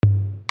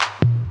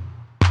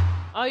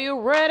Are you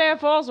ready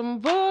for some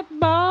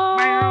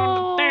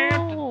football?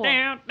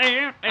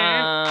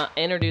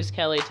 Introduced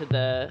Kelly to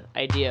the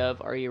idea of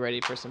Are you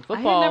ready for some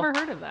football? I had never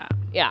heard of that.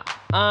 Yeah.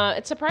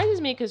 It surprises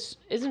me because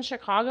isn't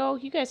Chicago,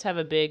 you guys have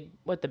a big,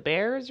 the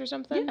Bears or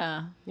something?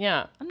 Yeah.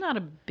 Yeah. I'm not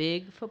a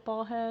big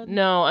football head.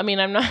 No, I mean,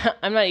 I'm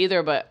not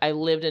either, but I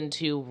lived in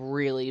two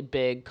really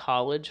big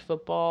college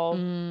football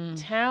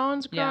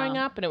towns growing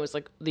up, and it was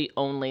like the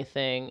only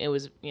thing. It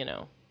was,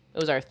 it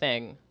was our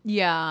thing.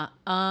 Yeah.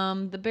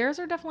 The Bears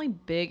are definitely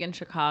big in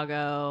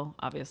Chicago,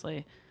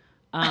 obviously.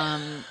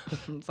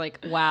 It's like,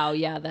 wow,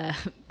 yeah, the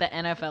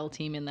NFL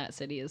team in that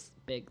city is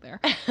big there.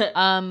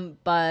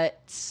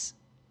 But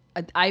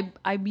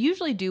I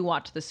usually do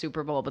watch the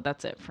Super Bowl, but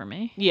that's it for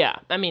me. Yeah,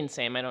 I mean,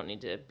 same. I don't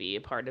need to be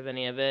a part of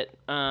any of it.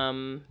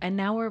 And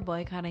now we're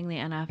boycotting the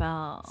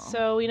NFL.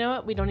 So, you know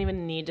what? We don't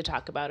even need to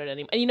talk about it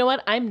anymore. And you know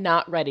what? I'm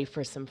not ready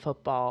for some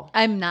football.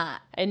 I'm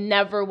not. I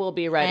never will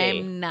be ready.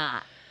 I'm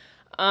not.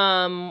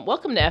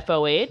 Welcome to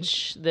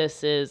FOH.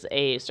 This is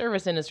a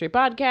service industry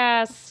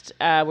podcast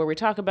where we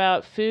talk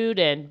about food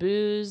and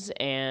booze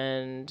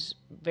and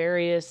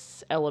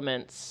various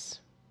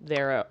elements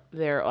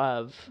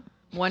thereof.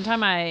 One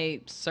time I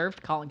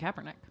served Colin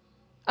Kaepernick.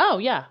 Oh,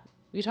 yeah.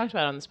 We talked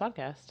about it on this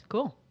podcast.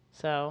 Cool.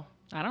 So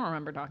I don't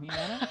remember talking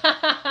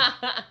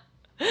about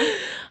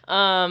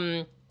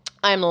it.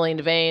 I'm Lillian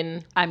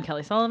Devane. I'm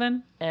Kelly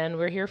Sullivan. And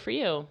we're here for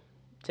you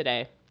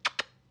today.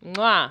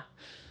 Mwah.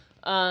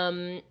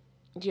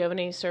 Do you have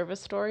any service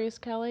stories,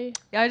 Kelly?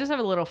 Yeah, I just have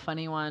a little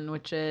funny one,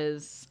 which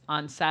is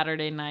on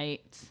Saturday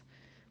night,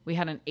 we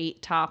had an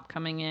 8-top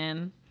coming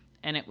in,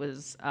 and it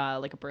was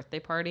like a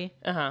birthday party.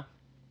 Uh-huh.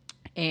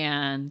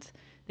 And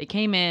they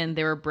came in,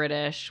 they were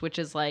British, which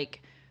is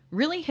like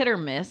really hit or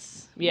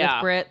miss with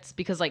Brits,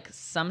 because like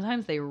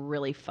sometimes they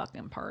really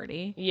fucking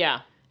party. Yeah.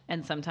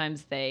 And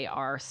sometimes they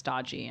are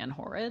stodgy and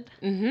horrid.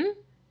 Mm-hmm.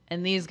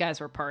 And these guys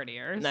were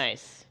partiers.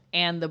 Nice.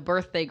 And the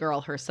birthday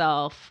girl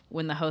herself,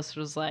 when the host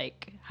was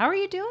like, "How are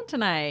you doing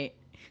tonight?"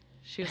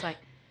 She was like,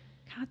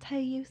 "Can I tell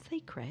you a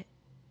secret?"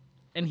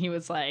 And he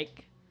was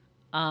like,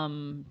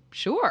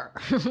 "Sure."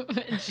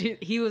 And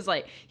he was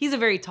like, he's a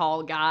very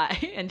tall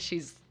guy and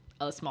she's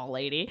a small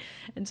lady.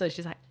 And so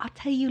she's like, "I'll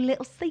tell you a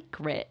little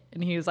secret."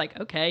 And he was like,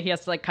 "Okay." He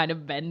has to like kind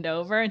of bend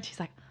over, and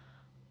she's like,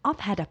 "I've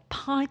had a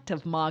pint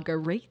of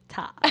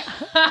margarita."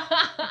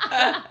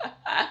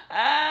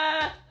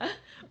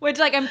 Which,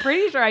 like, I'm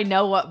pretty sure I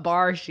know what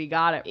bar she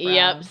got it from.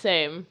 Yep,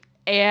 same.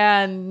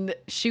 And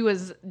she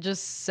was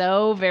just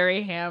so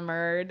very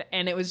hammered,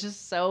 and it was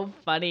just so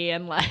funny,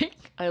 and like...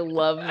 I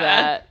love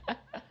that.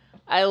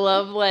 I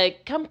love,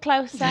 like, come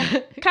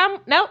closer.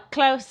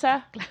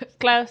 Closer.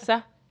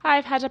 Closer.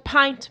 I've had a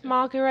pint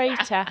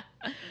margarita.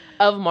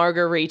 Of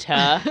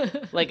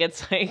margarita. Like,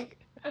 it's like...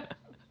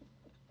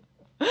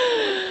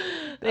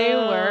 They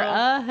were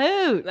a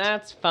hoot.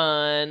 That's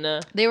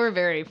fun. They were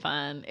very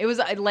fun. It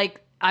was,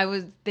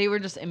 they were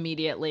just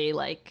immediately,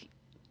 like,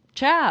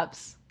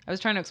 chavs. I was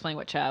trying to explain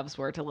what chavs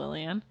were to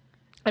Lillian.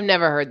 I've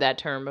never heard that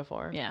term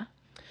before. Yeah.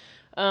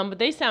 But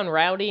they sound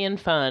rowdy and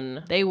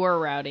fun. They were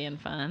rowdy and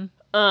fun.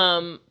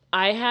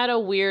 I had a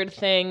weird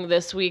thing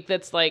this week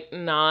that's, like,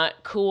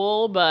 not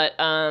cool, but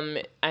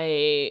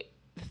I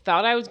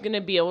thought I was going to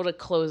be able to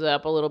close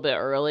up a little bit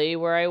early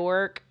where I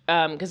work,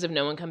 because if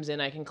no one comes in,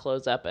 I can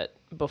close up at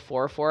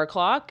before 4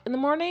 o'clock in the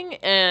morning,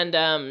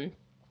 and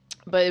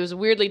but it was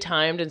weirdly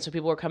timed, and so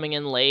people were coming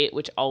in late,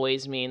 which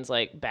always means,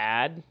 like,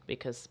 bad,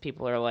 because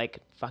people are, like,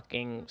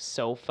 fucking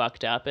so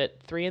fucked up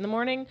at 3 in the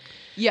morning.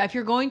 Yeah, if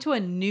you're going to a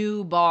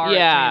new bar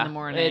at 3 in the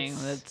morning,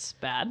 that's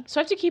bad. So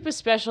I have to keep a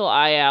special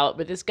eye out,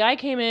 but this guy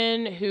came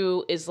in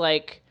who is,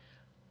 like,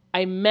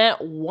 I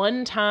met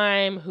one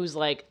time, who's,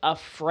 like, a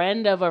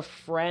friend of a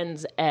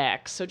friend's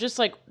ex. So just,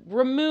 like,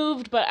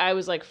 removed, but I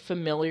was, like,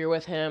 familiar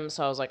with him,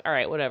 so I was like, all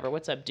right, whatever,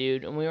 what's up,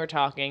 dude? And we were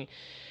talking.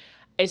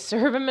 I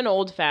serve him an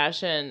old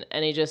fashioned,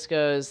 and he just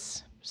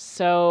goes,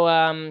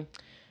 "So,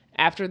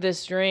 after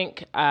this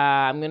drink,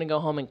 I'm going to go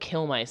home and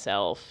kill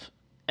myself."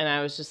 And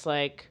I was just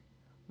like,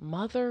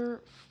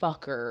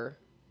 motherfucker,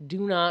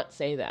 do not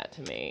say that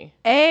to me.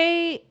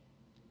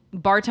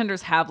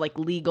 Bartenders have, like,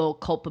 legal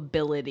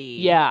culpability.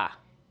 Yeah.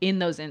 In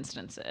those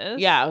instances.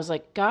 Yeah, I was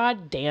like,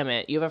 God damn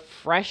it. You have a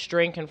fresh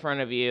drink in front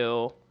of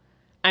you.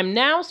 I'm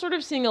now sort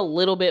of seeing a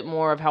little bit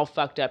more of how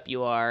fucked up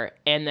you are,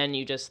 and then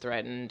you just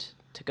threatened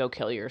to go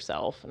kill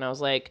yourself. And I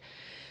was like,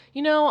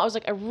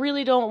 I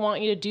really don't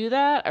want you to do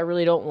that. I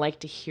really don't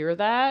like to hear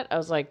that. I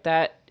was like,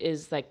 that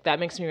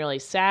makes me really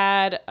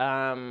sad.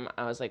 I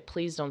was like,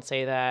 please don't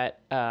say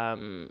that.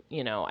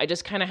 I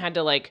just kind of had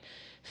to, like,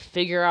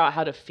 figure out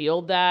how to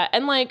field that.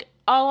 And, like,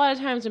 a lot of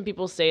times when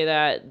people say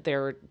that,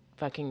 they're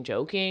fucking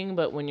joking,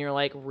 but when you're,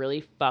 like,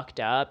 really fucked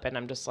up, and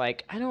I'm just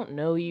like, I don't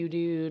know you,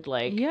 dude,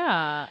 like,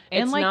 yeah,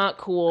 and it's, like, not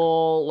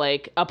cool,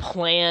 like, a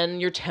plan,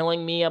 you're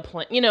telling me a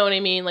plan, you know what I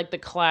mean, like, the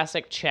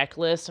classic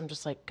checklist. I'm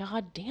just like,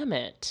 God damn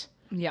it.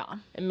 Yeah.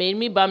 It made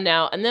me bummed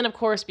out. And then, of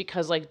course,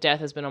 because, like, death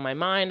has been on my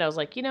mind, I was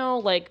like,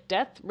 like,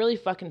 death really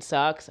fucking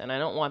sucks, and I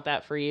don't want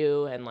that for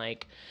you. And,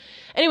 like,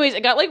 Anyways,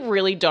 it got like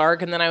really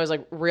dark, and then I was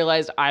like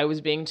realized I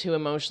was being too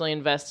emotionally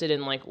invested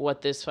in like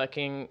what this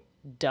fucking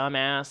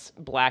dumbass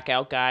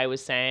blackout guy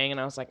was saying, and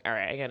I was like, all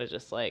right, I gotta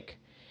just like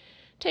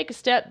take a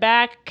step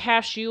back,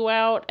 cash you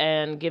out,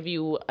 and give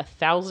you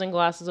 1,000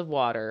 glasses of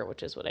water,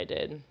 which is what I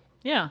did.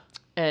 Yeah.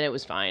 And it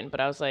was fine, but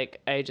I was like,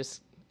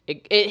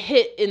 it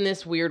hit in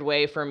this weird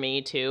way for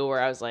me too,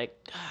 where I was like,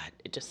 God,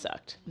 it just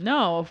sucked.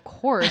 No, of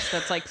course.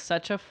 That's like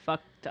such a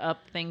fucked up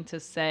thing to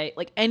say.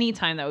 Like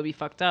anytime that would be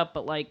fucked up,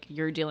 but like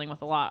you're dealing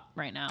with a lot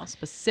right now,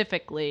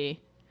 specifically.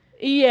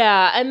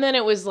 Yeah, and then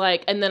it was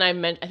like, and then I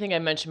think I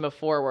mentioned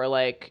before where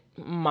like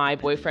my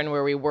boyfriend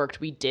where we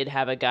worked, we did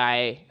have a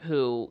guy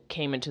who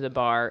came into the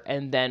bar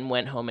and then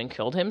went home and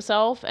killed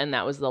himself, and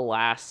that was the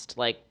last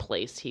like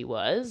place he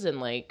was, and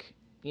like,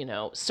 you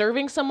know,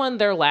 serving someone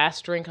their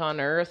last drink on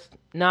earth,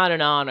 not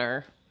an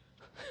honor.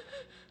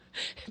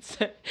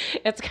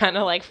 It's kind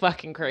of like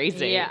fucking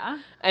crazy. Yeah.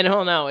 I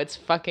don't know. It's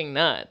fucking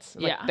nuts.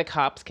 Like, Yeah. the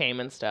cops came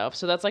and stuff.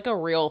 So that's like a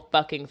real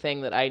fucking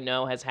thing that I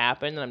know has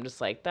happened. And I'm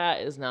just like, that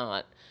is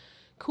not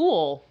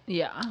cool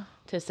Yeah.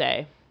 to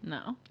say.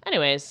 No.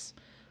 Anyways,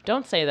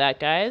 don't say that,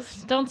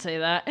 guys. Don't say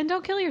that. And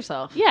don't kill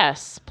yourself.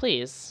 Yes,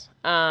 please.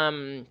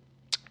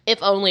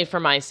 If only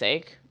for my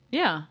sake.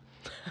 Yeah.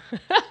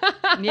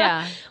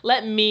 Yeah.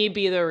 Let me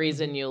be the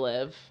reason you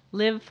live.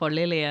 Live for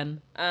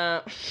Lillian.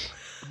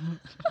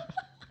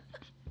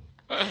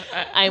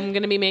 I'm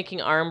going to be making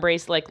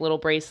little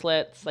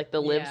bracelets, like the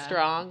Live Yeah.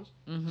 Strong,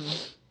 Mm-hmm.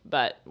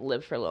 but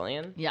live for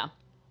Lillian. Yeah.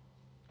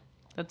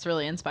 That's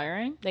really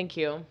inspiring. Thank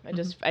you.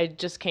 I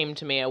just came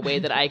to me a way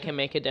that I can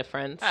make a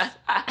difference.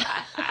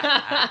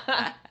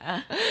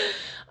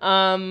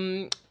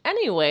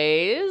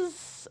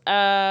 Anyways,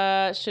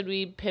 should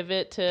we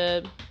pivot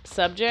to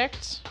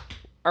subject?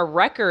 A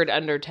record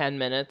under 10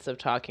 minutes of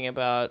talking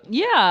about.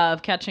 Yeah,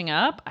 of catching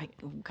up.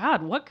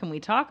 God, what can we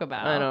talk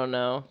about? I don't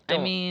know. I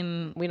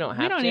mean, we don't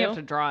We don't have even to. have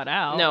to draw it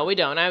out. No, we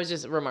don't. I was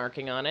just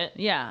remarking on it.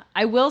 Yeah.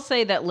 I will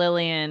say that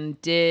Lillian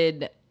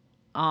did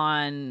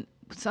on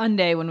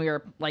Sunday when we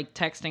were like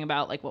texting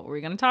about like what were we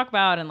going to talk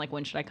about and like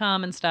when should I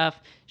come and stuff.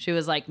 She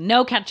was like,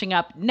 no catching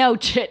up, no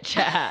chit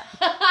chat.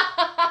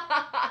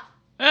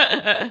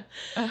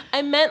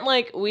 I meant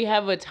like we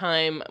have a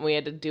time, we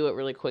had to do it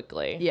really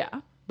quickly. Yeah.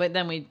 But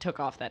then we took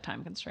off that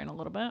time constraint a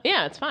little bit.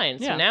 Yeah, it's fine.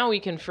 So Yeah. now we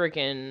can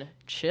freaking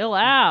Chill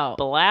out.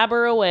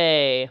 blabber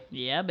away.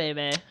 Yeah,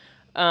 baby.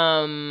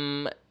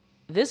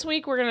 This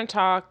week we're going to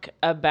talk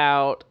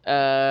about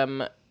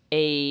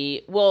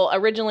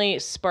originally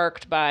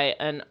sparked by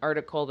an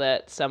article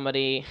that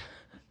somebody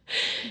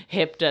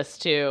hipped us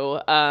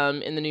to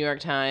in the New York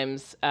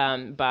Times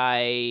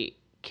by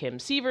Kim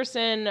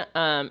Severson,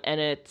 and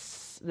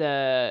it's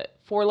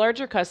for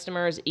larger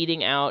customers,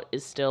 eating out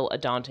is still a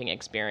daunting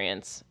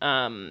experience.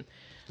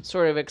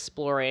 Sort of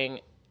exploring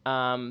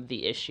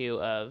the issue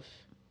of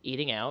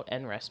eating out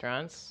and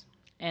restaurants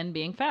And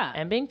being fat.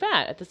 and being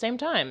fat at the same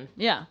time,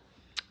 Yeah.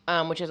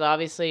 which is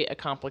obviously a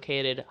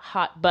complicated,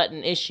 hot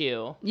button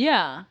issue.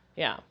 Yeah.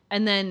 Yeah.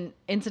 And then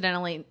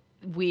incidentally,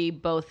 we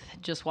both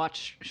just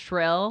watched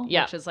Shrill,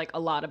 Yeah. which is like a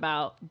lot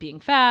about being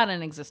fat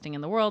and existing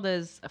in the world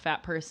as a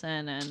fat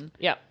person. And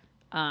Yeah.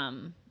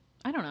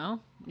 I don't know.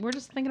 We're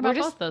just thinking about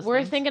both those We're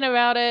things. thinking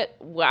about it.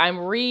 I'm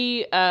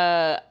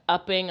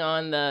upping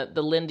on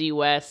the Lindy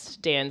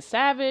West, Dan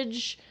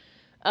Savage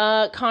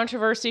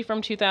controversy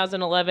from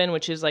 2011,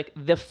 which is like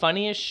the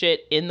funniest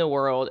shit in the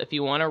world. If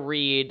you want to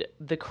read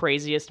the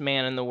craziest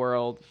man in the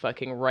world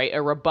fucking write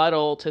a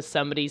rebuttal to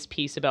somebody's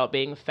piece about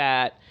being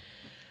fat.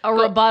 A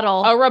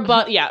rebuttal.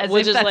 Yeah, As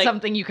which if is that's like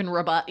something you can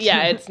rebut.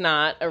 yeah, it's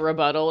not a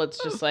rebuttal.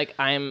 It's just like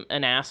I'm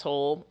an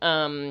asshole.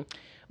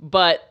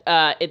 But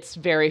it's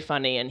very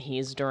funny, and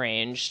he's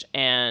deranged,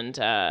 and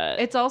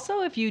It's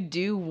also if you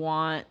do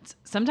want,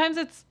 sometimes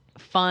it's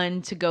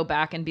fun to go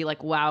back and be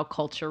like, wow,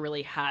 culture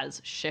really has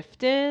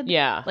shifted.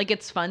 yeah, Like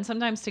it's fun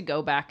sometimes to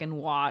go back and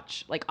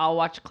watch, like I'll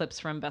watch clips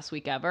from Best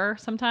Week Ever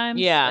sometimes.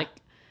 Yeah. Like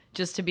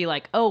just to be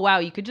like, oh wow,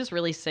 you could just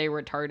really say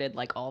retarded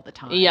like all the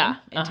time. Yeah,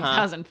 In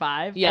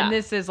 2005. Yeah. And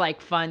this is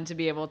like fun to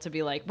be able to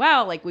be like,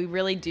 wow, like we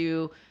really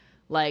do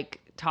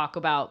like talk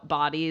about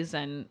bodies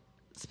and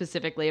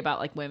specifically about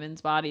like women's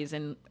bodies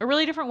in a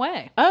really different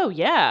way. Oh,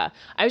 yeah.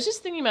 I was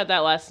just thinking about that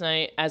last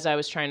night as I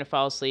was trying to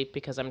fall asleep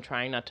because I'm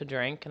trying not to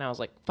drink. And I was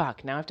like,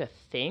 fuck, now I have to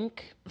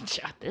think.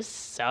 This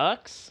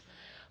sucks.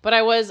 But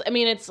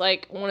it's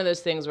like one of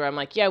those things where I'm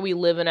like, yeah, we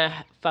live in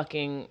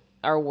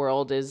our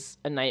world is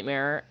a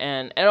nightmare.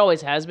 And it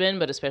always has been.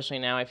 But especially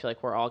now, I feel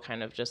like we're all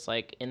kind of just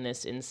like in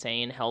this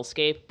insane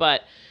hellscape.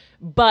 But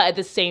at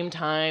the same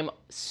time,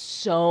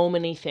 so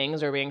many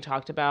things are being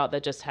talked about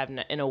that just have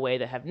in a way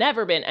that have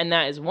never been, and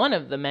that is one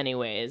of the many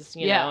ways,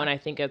 you know. And I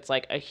think it's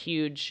like a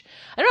huge,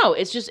 I don't know.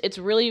 It's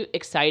really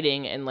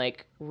exciting and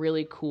like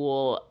really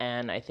cool,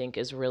 and I think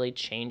is really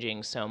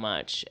changing so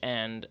much.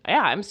 And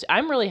yeah,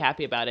 I'm really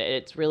happy about it.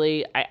 It's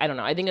really, I don't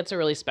know. I think it's a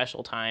really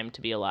special time to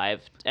be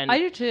alive, and I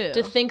do too.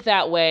 To think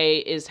that way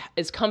is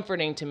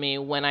comforting to me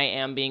when I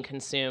am being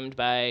consumed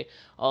by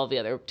all the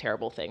other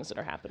terrible things that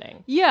are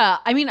happening. Yeah,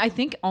 I mean, I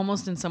think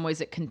almost in some ways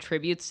it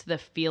contributes to the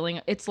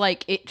feeling. It's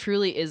like it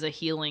truly is a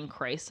healing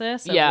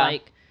crisis. Of Yeah.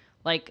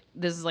 Like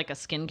this is like a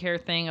skincare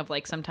thing of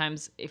like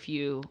sometimes if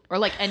you or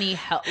like any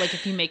health, like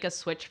if you make a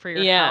switch for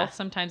your Yeah. health,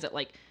 sometimes it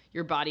like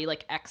your body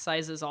like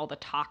excises all the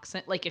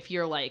toxin. Like if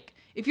you're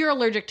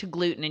allergic to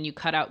gluten and you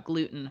cut out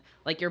gluten,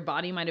 like your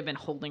body might have been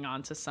holding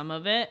on to some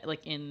of it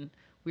like in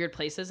weird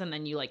places, and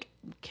then you like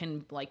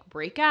can like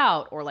break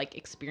out or like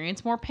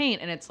experience more pain,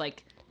 and it's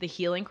like the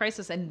healing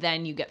crisis, and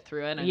then you get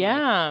through it. And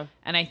Yeah. like,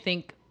 and I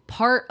think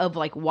part of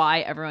like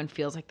why everyone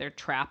feels like they're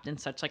trapped in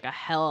such like a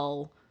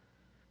hell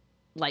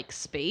like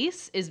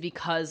space is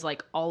because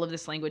like all of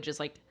this language is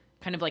like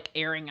kind of like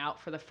airing out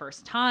for the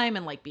first time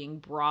and like being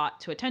brought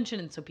to attention,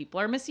 and so people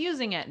are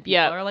misusing it and people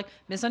are like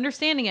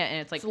misunderstanding it, and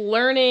it's like it's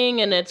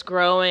learning and it's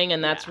growing,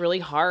 and that's really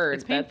hard.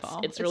 It's painful.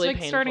 It's really like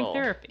painful. starting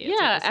therapy.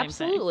 It's yeah, like the same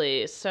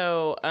absolutely.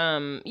 So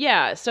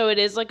so it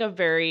is like a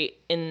very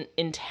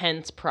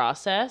intense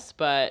process,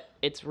 but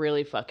it's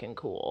really fucking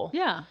cool.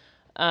 thing. Yeah.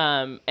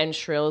 And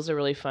Shrill is a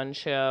really fun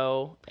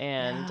show,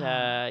 and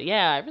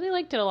I really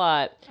liked it a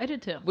lot. I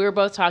did too. We were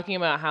both talking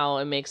about how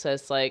it makes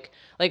us like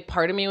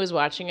part of me was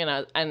watching,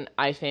 and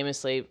I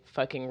famously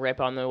fucking rip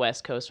on the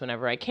West Coast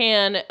whenever I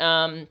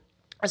can,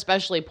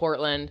 especially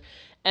Portland.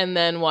 And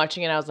then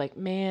watching it, I was like,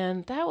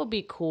 man, that would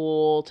be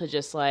cool to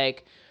just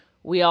like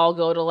we all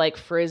go to like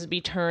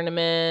Frisbee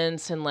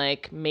tournaments, and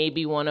like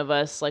maybe one of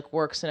us like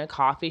works in a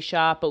coffee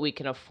shop, but we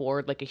can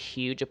afford like a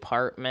huge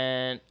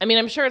apartment. I mean,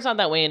 I'm sure it's not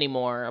that way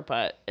anymore,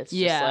 but it's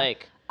just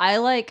like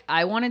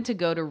I wanted to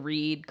go to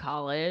Reed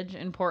College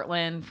in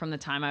Portland from the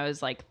time I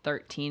was like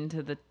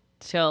 13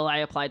 till I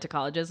applied to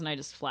colleges, and I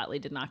just flatly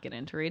did not get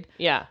into Reed.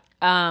 Yeah.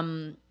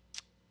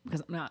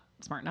 Because I'm not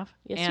smart enough.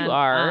 Yes, you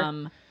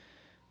are.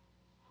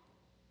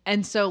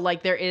 And so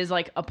like there is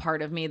like a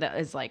part of me that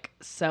is like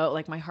so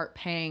like my heart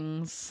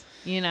pangs,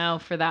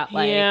 for that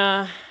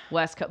like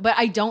West Coast. But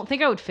I don't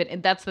think I would fit in.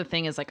 That's the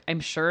thing is like I'm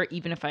sure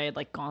even if I had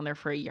like gone there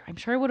for a year, I'm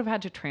sure I would have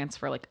had to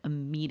transfer like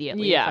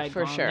immediately. Yeah, if I had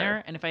for gone sure.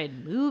 there. And if I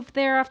had moved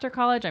there after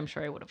college, I'm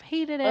sure I would have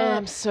hated it.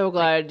 I'm so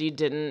glad you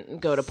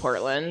didn't go to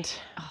Portland.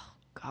 Oh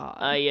God.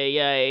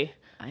 Ay.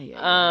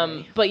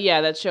 But yeah,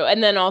 that's true.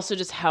 And then also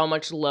just how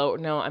much low.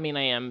 No, I mean,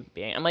 I'm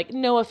like,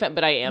 no offense,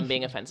 but I am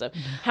being offensive.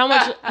 How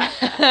much,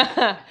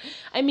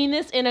 I mean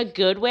this in a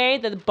good way.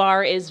 The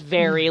bar is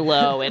very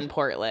low in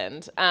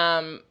Portland.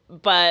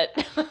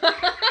 But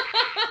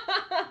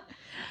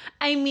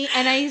I mean,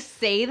 and I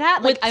say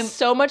that with like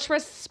so much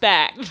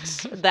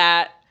respect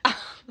that,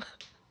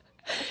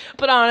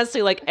 but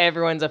honestly, like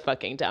everyone's a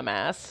fucking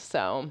dumbass.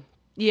 So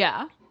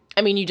yeah.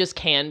 I mean, you just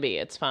can be,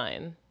 it's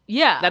fine.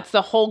 Yeah. That's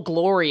the whole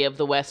glory of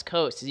the West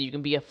Coast is you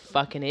can be a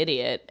fucking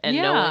idiot and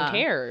no one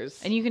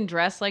cares. And you can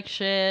dress like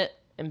shit.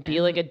 And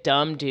be like a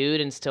dumb dude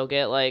and still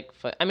get like...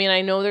 I mean,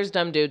 I know there's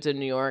dumb dudes in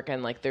New York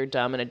and like they're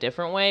dumb in a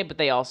different way, but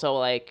they also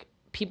like...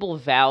 People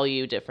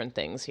value different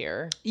things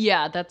here.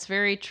 Yeah, that's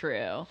very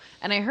true.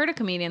 And I heard a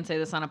comedian say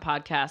this on a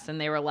podcast,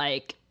 and they were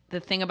like, the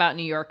thing about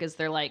New York is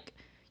they're like,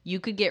 you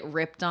could get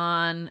ripped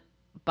on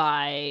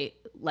by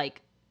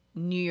like...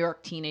 New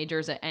York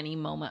teenagers at any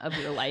moment of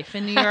your life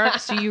in New York.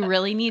 So you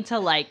really need to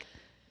like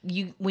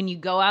when you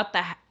go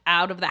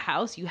out of the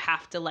house, you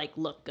have to like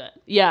look good.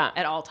 Yeah.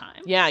 At all times.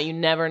 Yeah, you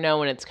never know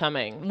when it's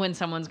coming. When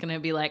someone's going to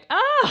be like,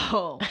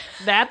 "Oh,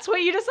 that's what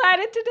you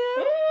decided to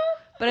do?"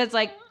 But it's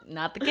like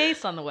not the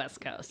case on the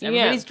West Coast.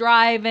 Everybody's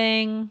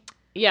driving.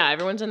 Yeah,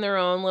 everyone's in their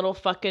own little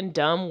fucking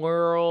dumb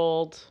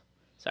world.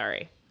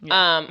 Sorry.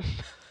 Yeah.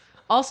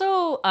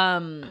 Also,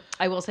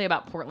 I will say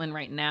about Portland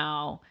right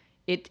now,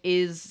 it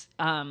is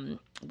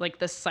like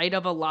the site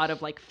of a lot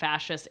of like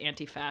fascist,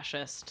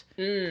 anti-fascist.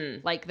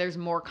 Like there's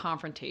more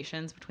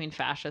confrontations between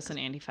fascists and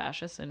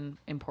anti-fascists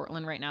in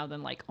Portland right now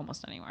than like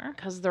almost anywhere.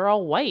 Because they're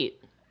all white.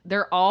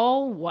 They're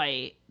all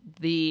white.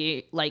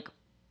 The like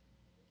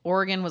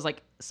Oregon was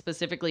like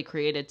specifically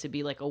created to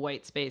be like a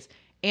white space.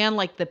 And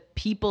like the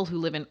people who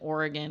live in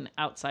Oregon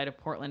outside of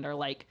Portland are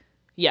like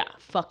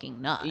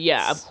fucking nuts.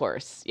 Yeah, of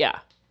course. Yeah.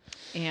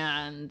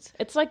 And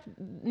it's like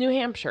New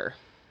Hampshire.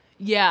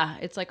 Yeah,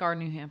 it's like our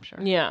New Hampshire.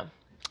 Yeah.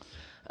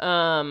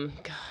 God,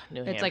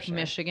 New Hampshire. It's like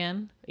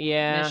Michigan.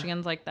 Yeah.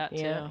 Michigan's like that too.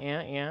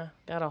 Yeah.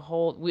 Got a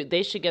whole...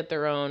 they should get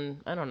their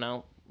own... I don't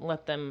know.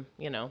 Let them,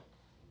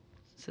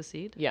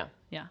 Secede? Yeah.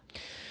 Yeah.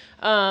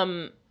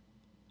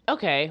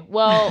 Okay,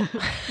 well...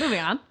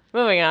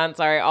 Moving on.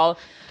 Sorry. All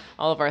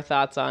of our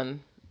thoughts on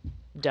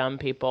dumb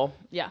people.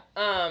 Yeah.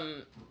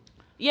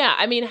 Yeah,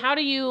 I mean, how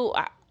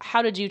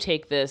did you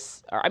take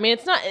this? I mean,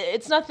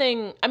 it's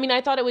nothing. I mean,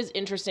 I thought it was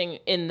interesting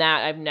in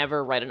that I've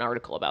never read an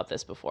article about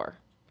this before.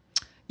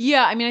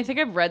 Yeah, I mean, I think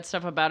I've read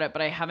stuff about it,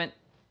 but I haven't,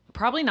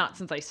 probably not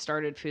since I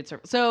started food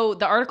service. So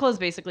the article is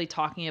basically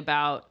talking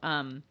about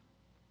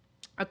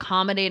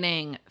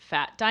accommodating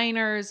fat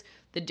diners,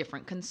 the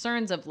different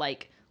concerns of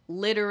like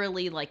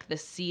literally like the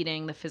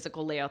seating, the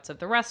physical layouts of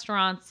the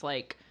restaurants,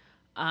 like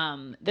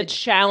the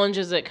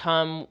challenges that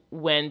come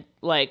when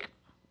like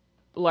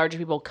larger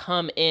people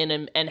come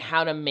in and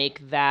how to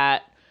make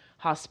that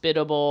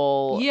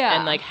hospitable Yeah.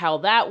 and like how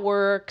that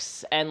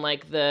works and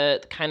like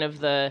the kind of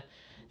the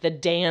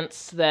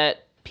dance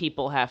that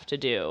people have to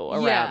do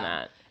around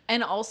that.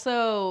 And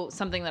also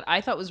something that I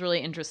thought was really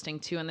interesting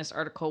too in this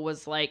article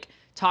was like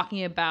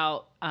talking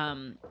about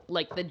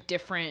like the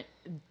different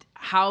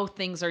how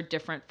things are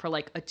different for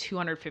like a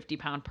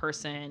 250-pound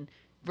person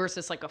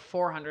versus like a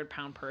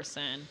 400-pound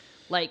person.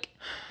 Like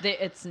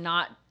there's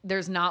not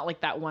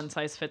like that one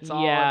size fits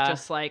all. Yeah. Of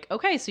just like,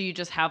 okay, so you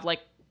just have like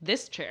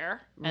this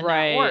chair and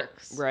Right. that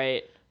works.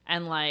 Right.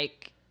 And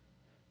like,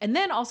 and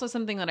then also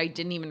something that I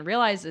didn't even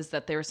realize is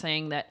that they were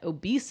saying that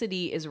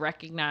obesity is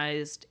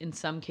recognized in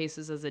some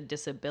cases as a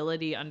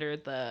disability under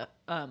the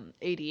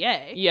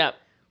ADA. Yep.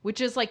 Which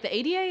is like the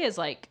ADA is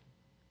like,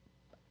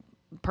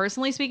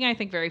 personally speaking, I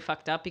think very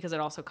fucked up because it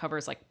also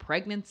covers like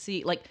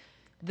pregnancy, like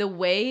the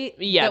way.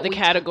 Yeah. that The we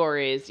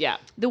categories. Yeah.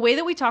 the way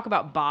that we talk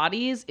about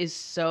bodies is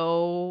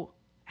so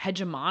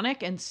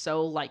hegemonic and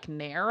so like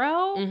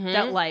narrow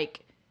that like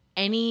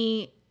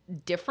any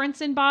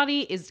difference in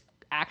body is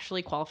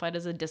actually qualified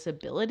as a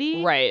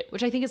disability. Right.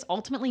 Which I think is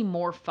ultimately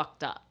more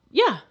fucked up.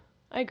 Yeah.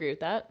 I agree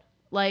with that.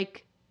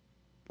 Like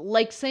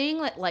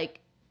saying that like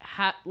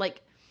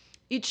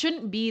it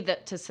shouldn't be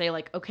that to say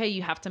like, okay,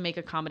 you have to make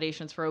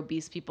accommodations for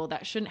obese people.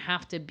 That shouldn't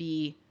have to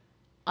be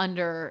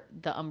under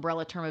the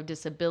umbrella term of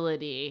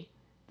disability.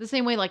 The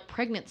same way like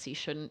pregnancy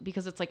shouldn't,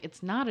 because it's like,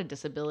 it's not a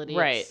disability.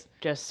 Right. It's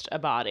Just a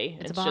body.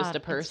 It's just body.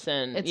 a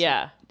person. It's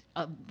yeah.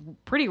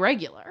 pretty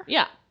regular.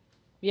 Yeah.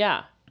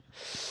 Yeah.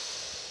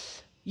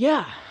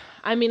 Yeah.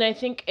 I mean, I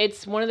think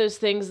it's one of those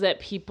things that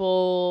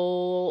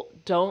people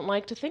don't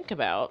like to think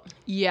about.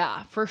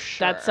 Yeah, for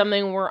sure. That's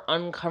something we're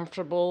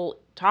uncomfortable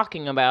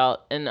talking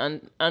about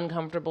and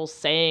uncomfortable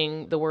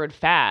saying the word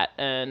fat.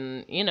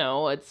 And, you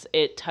know,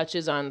 it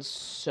touches on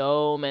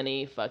so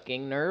many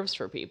fucking nerves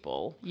for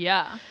people.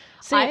 Yeah.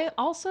 So- I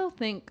also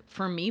think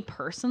for me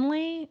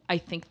personally, I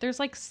think there's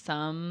like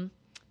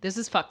this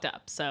is fucked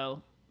up.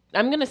 So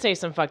I'm going to say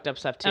some fucked up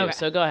stuff too. Okay.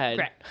 So go ahead.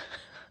 Great.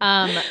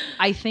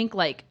 I think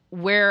like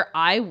where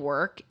I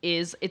work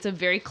it's a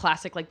very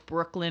classic like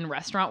Brooklyn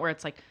restaurant where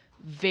it's like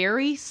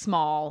very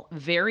small,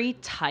 very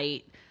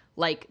tight.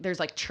 Like there's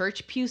like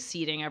church pew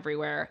seating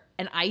everywhere.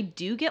 And I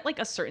do get like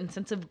a certain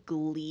sense of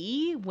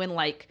glee when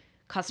like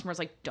customers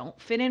like don't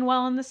fit in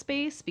well in the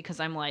space, because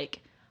I'm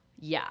like,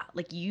 yeah,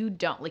 like you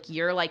don't, like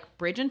you're like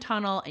Bridge and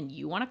Tunnel and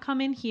you want to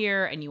come in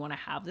here and you want to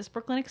have this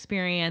Brooklyn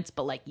experience,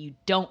 but like you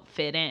don't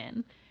fit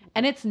in.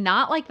 And it's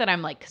not like that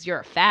I'm like, because you're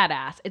a fat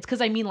ass. It's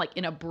because I mean like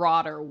in a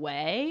broader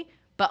way,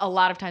 but a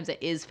lot of times it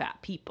is fat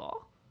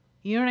people.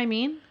 You know what I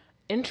mean?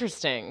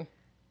 Interesting.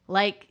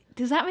 Like,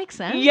 does that make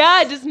sense?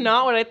 Yeah, just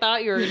not what I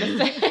thought you were going to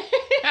say.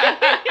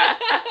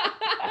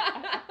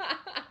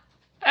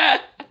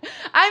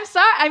 I'm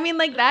sorry. I mean,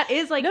 like that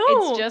is like, No.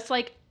 it's just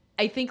like,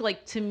 I think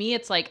like to me,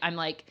 it's like, I'm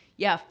like,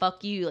 yeah,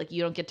 fuck you. Like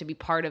you don't get to be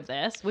part of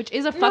this, which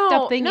is a fucked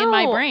up thing in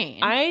my brain.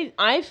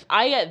 I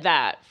get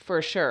that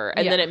for sure.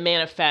 And Yeah. then it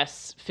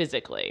manifests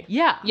physically.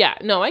 Yeah. Yeah.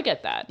 No, I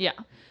get that. Yeah.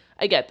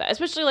 I get that.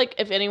 Especially like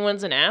if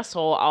anyone's an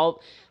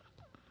asshole,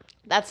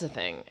 that's the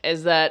thing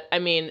is that, I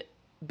mean,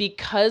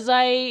 because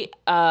I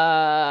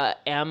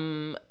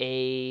am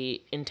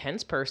a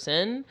intense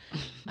person,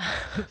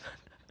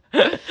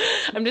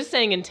 I'm just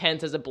saying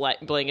intense as a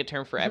blanket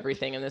term for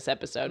everything in this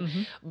episode.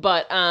 Mm-hmm.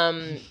 But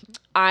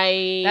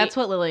That's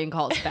what Lillian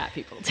calls fat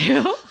people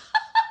too.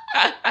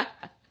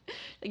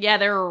 Yeah,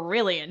 they're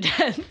really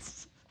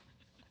intense.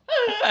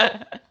 Are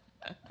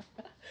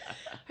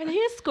they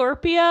a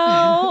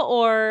Scorpio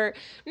or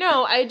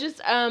no? I just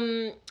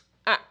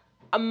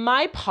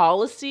my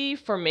policy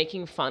for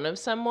making fun of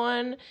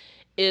someone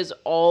is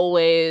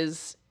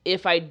always,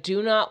 if I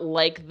do not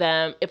like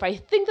them, if I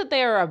think that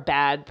they are a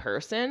bad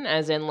person,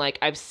 as in like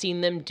I've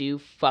seen them do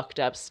fucked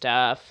up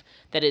stuff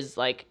that is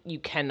like you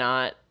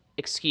cannot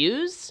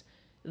excuse,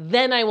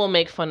 then I will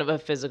make fun of a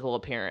physical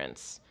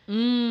appearance. You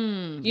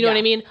know what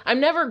I mean? I'm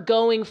never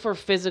going for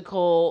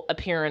physical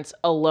appearance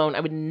alone. I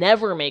would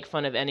never make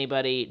fun of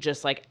anybody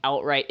just like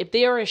outright. If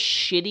they are a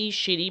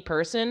shitty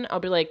person, I'll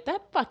be like,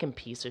 that fucking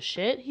piece of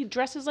shit. He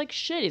dresses like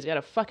shit. He's got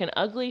a fucking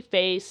ugly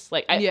face.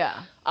 Like,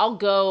 I'll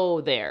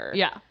go there.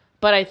 Yeah.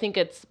 But I think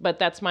but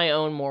that's my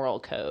own moral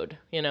code,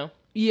 you know?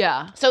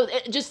 Yeah. So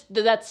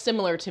that's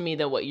similar to me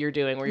than what you're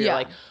doing, where you're Yeah.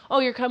 like, oh,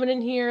 you're coming in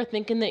here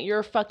thinking that you're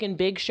a fucking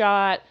big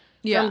shot.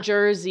 Yeah. From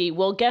Jersey.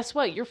 Well, guess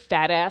what? Your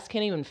fat ass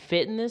can't even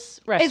fit in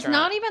this restaurant. It's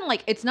not even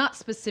like, it's not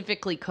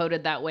specifically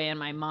coded that way in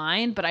my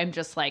mind, but I'm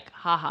just like,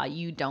 haha,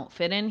 you don't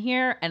fit in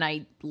here. And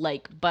I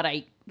like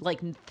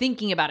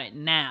thinking about it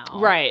now.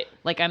 Right.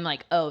 Like, I'm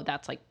like, oh,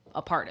 that's like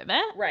a part of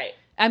it. Right.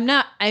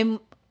 I'm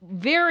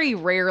very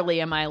rarely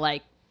am I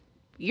like,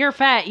 you're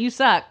fat, you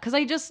suck. Cause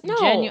I just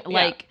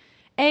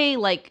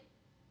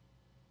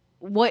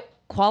what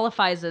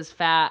qualifies as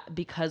fat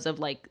because of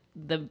like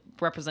the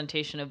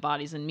representation of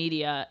bodies in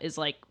media is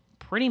like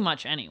pretty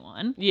much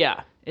anyone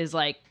Yeah. is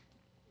like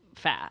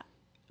fat.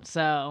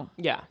 So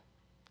Yeah.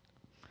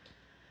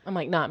 I'm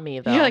like, not me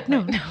though. you're like,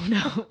 no.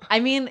 I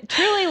mean,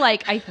 truly,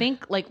 like, I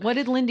think like, what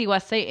did Lindy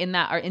West say in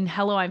that, or in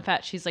Hello, I'm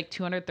Fat? She's like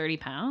 230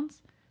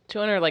 pounds.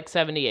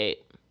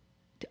 278.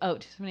 Oh,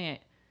 278.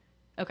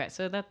 Okay,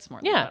 so that's more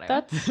than Yeah, what I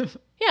that's read.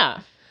 yeah.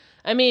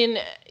 I mean,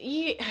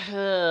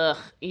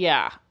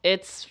 yeah.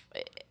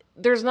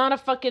 There's not a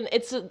fucking.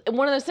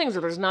 One of those things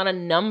where there's not a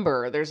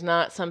number. There's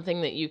not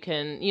something that you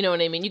can. You know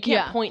what I mean? You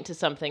can't Yeah. point to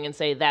something and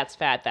say that's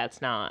fat.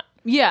 That's not.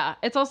 Yeah,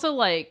 it's also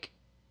like,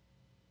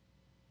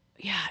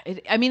 yeah,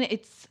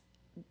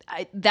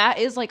 that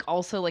is like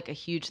also like a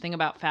huge thing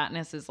about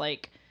fatness is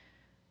like,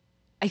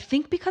 I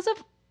think because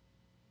of,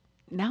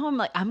 now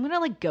I'm gonna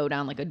like go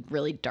down like a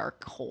really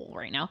dark hole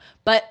right now,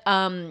 but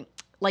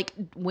like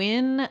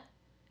when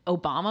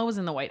Obama was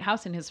in the White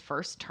House in his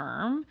first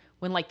term,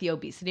 when like the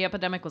obesity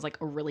epidemic was like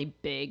a really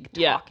big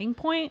Yeah. talking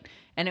point,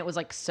 and it was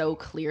like so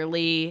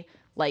clearly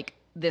like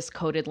this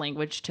coded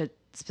language to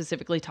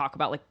specifically talk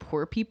about like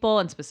poor people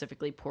and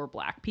specifically poor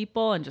Black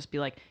people, and just be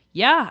like,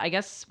 yeah, I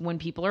guess when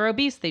people are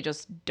obese, they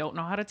just don't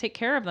know how to take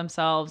care of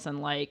themselves,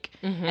 and like,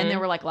 and there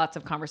were like lots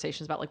of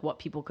conversations about like what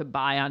people could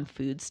buy on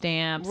food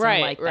stamps, Right,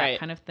 and like right. that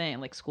kind of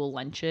thing, like school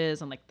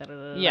lunches and like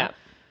da-da-da-da. Yeah.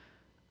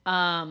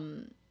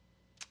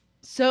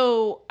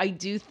 So I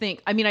do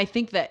think, I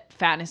think that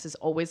fatness is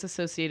always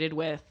associated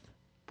with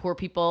poor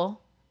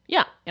people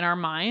Yeah. in our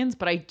minds,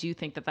 but I do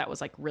think that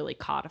was like really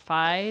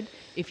codified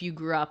if you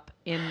grew up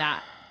in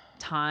that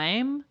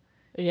time,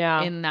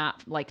 Yeah. in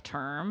that like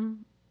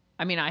term.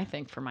 I mean, I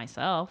think for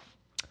myself.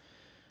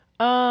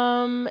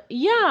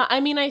 Yeah, I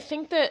mean, I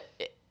think that,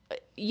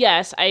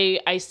 yes,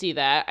 I see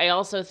that. I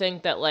also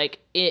think that, like,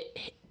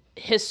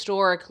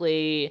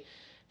 historically,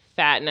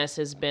 fatness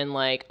has been,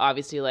 like,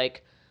 obviously,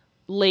 like,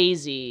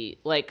 lazy,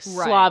 like,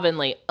 Right.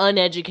 slovenly,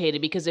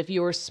 uneducated, because if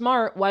you were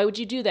smart, why would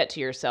you do that to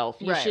yourself?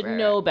 You Right, should right,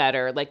 know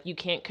better. Like, you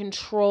can't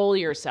control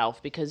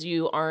yourself because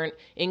you aren't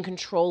in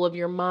control of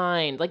your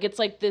mind. Like, it's,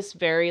 like, this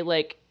very,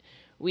 like,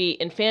 we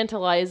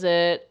infantilize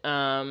it,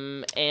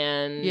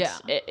 and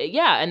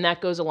Yeah. and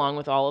that goes along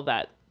with all of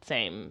that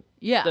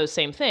those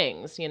same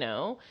things, you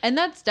know? And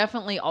that's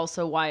definitely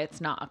also why it's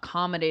not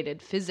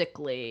accommodated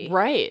physically.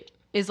 Right.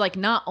 Is like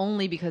not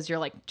only because you're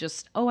like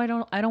just, oh, I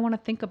don't want to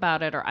think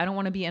about it, or I don't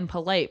want to be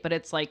impolite, but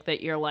it's like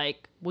that you're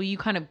like, well, you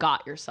kind of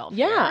got yourself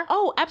Yeah. here.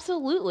 Oh,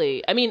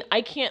 absolutely. I mean,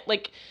 I can't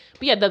like,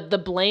 but yeah, the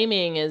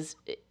blaming is,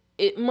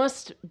 it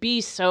must be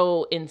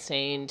so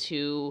insane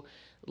to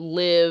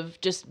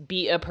just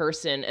be a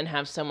person and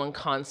have someone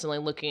constantly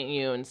looking at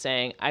you and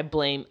saying, I'm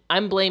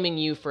blaming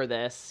you for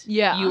this.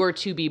 Yeah. You are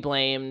to be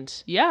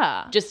blamed.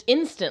 Yeah. Just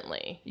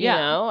instantly. Yeah.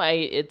 You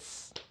know,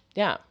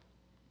 yeah.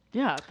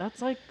 Yeah.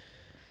 That's like,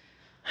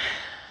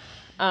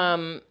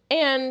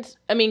 And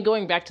I mean,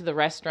 going back to the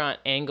restaurant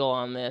angle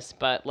on this,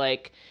 but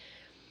like,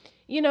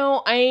 you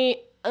know, I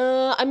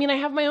mean, I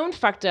have my own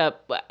fucked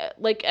up,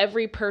 like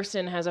every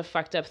person has a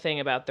fucked up thing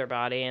about their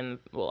body, and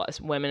well,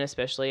 women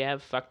especially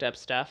have fucked up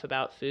stuff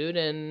about food,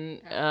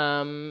 and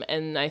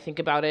I think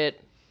about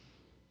it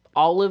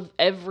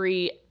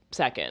every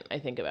second. I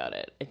think about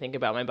it. I think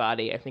about my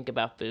body. I think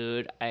about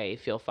food. I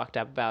feel fucked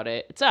up about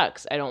it. It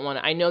sucks. I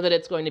know that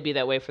it's going to be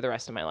that way for the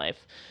rest of my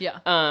life. yeah.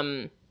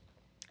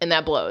 And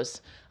that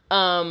blows.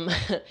 And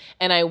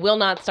I will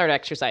not start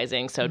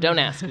exercising, so don't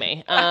ask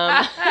me.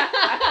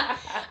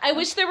 I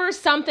wish there were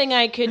something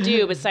I could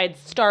do besides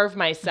starve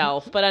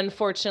myself, but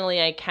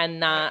unfortunately I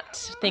cannot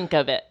think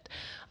of it.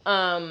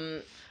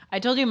 I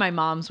told you my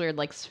mom's weird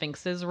like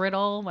Sphinxes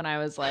riddle when I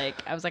was like,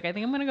 I think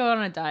I'm going to go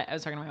on a diet. I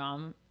was talking to my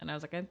mom and I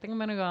was like, I think I'm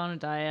going to go on a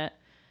diet.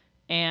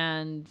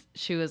 And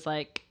she was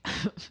like,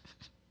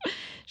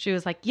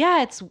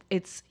 yeah,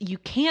 it's you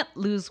can't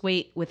lose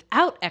weight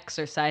without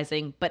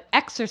exercising, but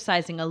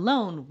exercising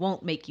alone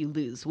won't make you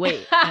lose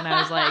weight. And I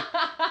was like,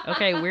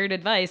 okay, weird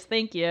advice.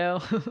 Thank you.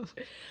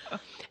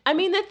 I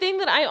mean, the thing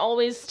that I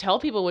always tell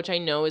people, which I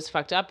know is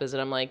fucked up, is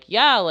that I'm like,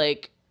 yeah,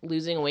 like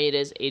losing weight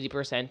is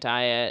 80%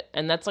 diet.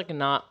 And that's like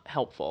not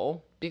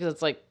helpful because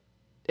it's like,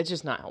 it's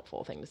just not a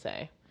helpful thing to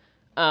say.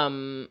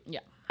 Yeah,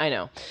 I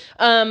know.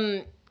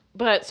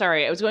 But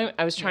sorry, I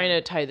was trying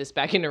to tie this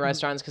back into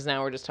restaurants because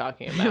now we're just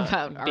talking about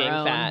our being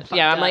own fat. fucked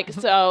Yeah, I'm up. like,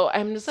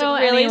 I'm just So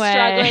like, really anyway.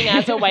 struggling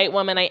as a white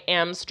woman. I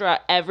am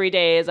every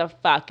day is a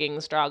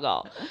fucking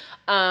struggle.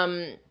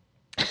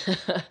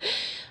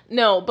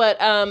 No, but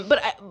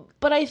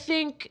I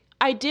think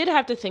I did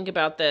have to think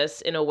about this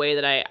in a way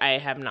that I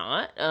have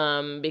not,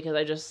 because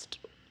I just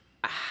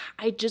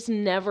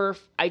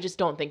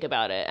don't think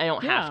about it. I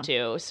don't have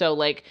to. So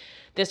like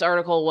this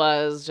article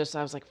was just,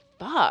 I was like,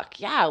 fuck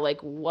yeah,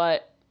 like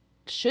what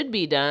should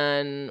be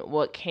done?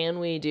 What can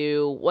we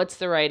do? What's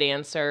the right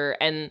answer?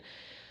 And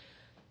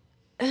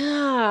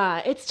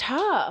it's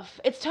tough.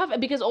 It's tough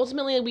because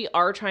ultimately we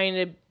are trying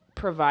to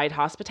provide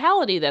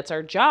hospitality. That's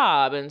our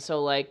job. And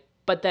so like,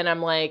 but then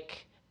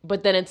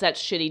it's that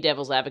shitty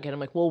devil's advocate. I'm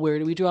like, well, where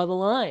do we draw the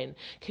line?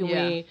 Can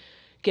we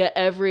get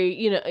every,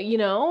 you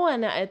know,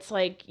 and it's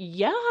like,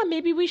 yeah,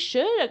 maybe we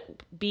should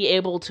be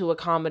able to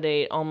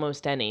accommodate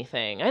almost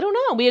anything. I don't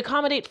know. We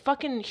accommodate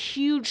fucking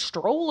huge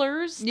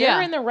strollers. Yeah.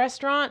 They're in the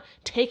restaurant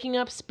taking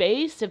up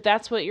space if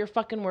that's what you're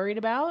fucking worried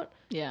about.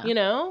 Yeah. You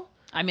know?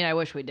 I mean, I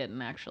wish we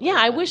didn't actually. Yeah,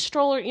 I but- wish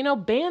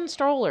ban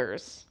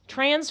strollers.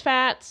 Trans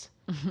fats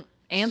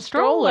And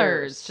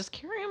strollers. Just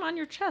carry them on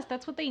your chest.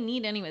 That's what they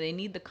need anyway. They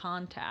need the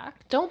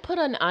contact. Don't put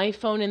an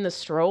iPhone in the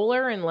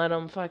stroller and let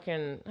them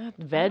fucking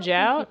veg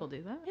out. People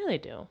do that. Yeah, they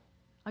do.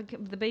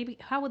 The baby.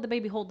 How would the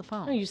baby hold the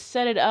phone? No, you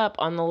set it up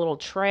on the little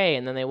tray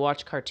and then they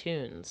watch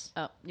cartoons.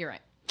 Oh, you're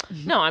right.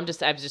 No, I've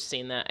just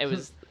seen that. I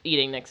was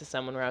eating next to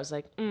someone where I was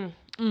like, You're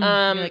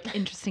like,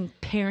 interesting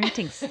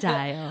parenting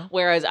style.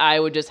 Whereas I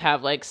would just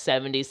have like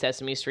 70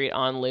 Sesame Street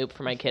on loop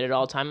for my kid at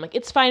all time. Like,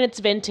 it's fine, it's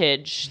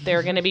vintage.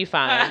 They're gonna be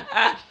fine.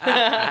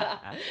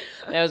 That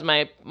was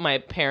my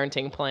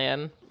parenting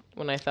plan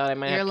when I thought I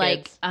might have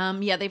kids.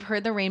 You're like, they've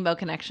heard the Rainbow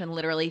Connection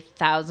literally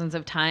thousands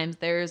of times.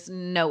 There's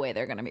no way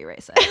they're gonna be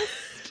racist.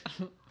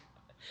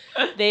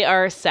 They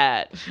are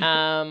set.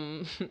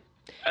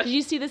 Did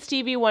you see the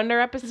Stevie Wonder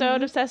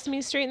episode of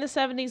Sesame Street in the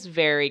 70s?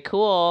 Very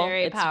cool.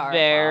 Very powerful.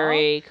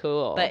 Very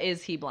cool. But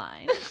is he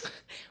blind?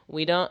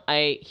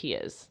 He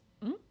is.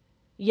 Mm-hmm.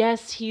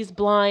 Yes, he's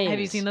blind. Have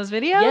you seen those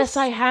videos? Yes,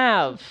 I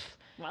have.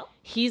 Well,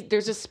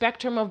 there's a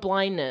spectrum of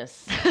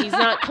blindness. He's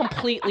not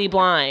completely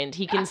blind.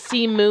 He can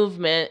see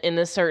movement in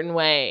a certain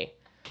way.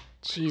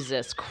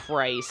 Jesus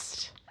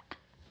Christ.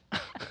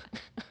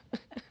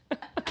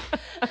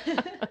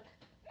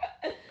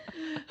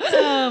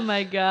 Oh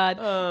my God.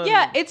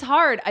 Yeah, it's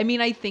hard. I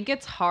mean, I think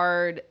it's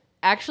hard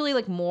actually,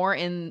 like, more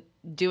in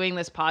doing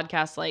this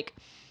podcast, like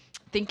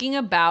thinking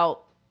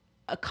about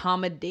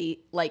accommodating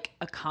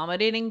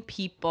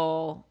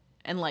people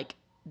and like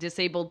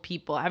disabled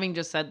people. Having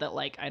just said that,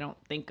 like, I don't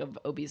think of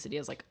obesity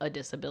as like a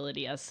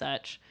disability as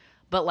such,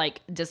 but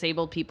like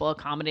disabled people,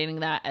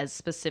 accommodating that as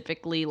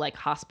specifically like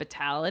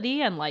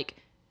hospitality and like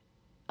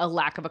a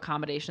lack of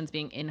accommodations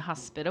being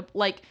inhospitable.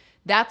 Like,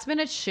 that's been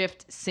a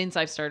shift since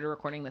I've started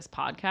recording this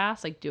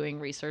podcast, like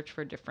doing research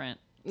for different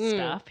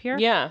stuff here.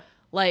 Yeah.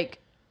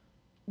 Like,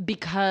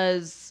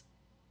 because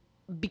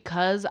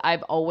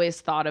I've always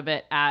thought of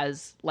it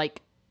as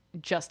like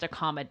just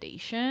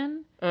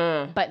accommodation,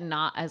 but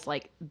not as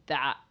like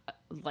that,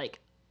 like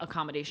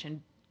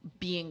accommodation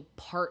being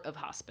part of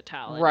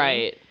hospitality.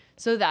 Right.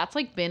 So that's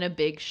like been a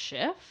big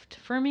shift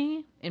for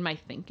me in my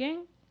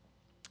thinking.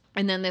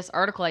 And then this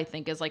article, I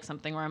think, is like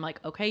something where I'm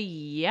like, okay,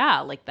 yeah,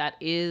 like that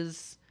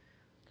is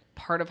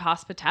part of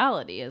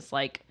hospitality, is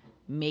like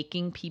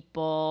making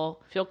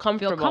people feel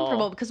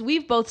comfortable. Because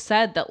we've both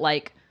said that,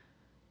 like,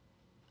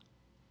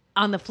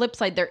 on the flip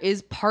side, there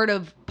is part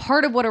of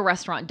what a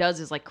restaurant does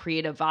is like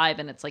create a vibe,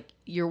 and it's like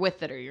you're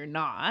with it or you're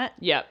not.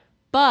 Yep.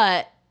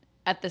 But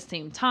at the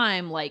same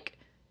time, like,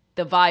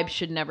 the vibe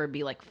should never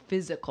be like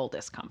physical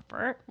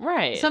discomfort.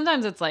 Right.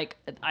 Sometimes it's like,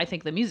 I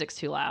think the music's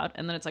too loud,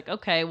 and then it's like,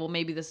 okay, well,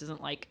 maybe this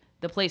isn't like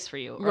the place for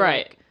you. Or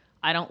right. Like,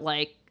 I don't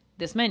like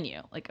this menu.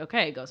 Like,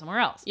 okay, go somewhere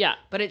else. Yeah.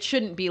 But it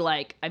shouldn't be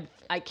like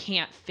I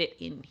can't fit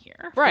in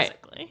here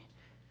physically.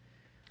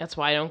 That's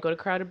why I don't go to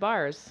crowded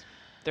bars.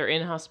 They're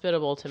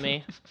inhospitable to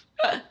me.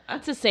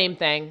 It's the same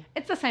thing.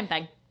 It's the same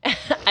thing.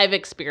 I've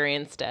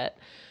experienced it.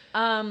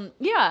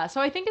 Yeah, so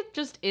I think it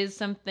just is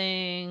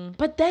something.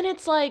 But then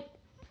it's like,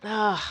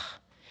 well,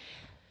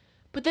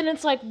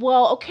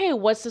 okay,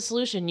 what's the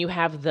solution? You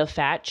have the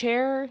fat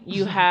chair,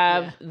 you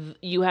have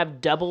you have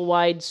double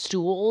wide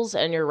stools,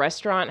 and your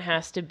restaurant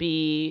has to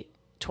be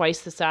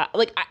twice the size.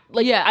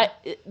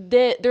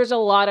 There's a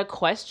lot of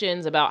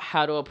questions about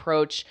how to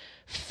approach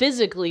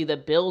physically the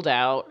build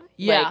out,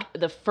 like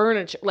the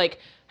furniture, like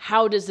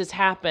how does this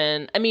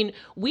happen? I mean,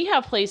 we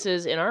have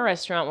places in our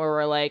restaurant where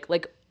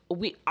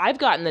we're I've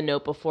gotten the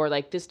note before,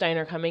 like, this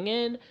diner coming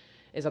in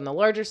is on the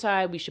larger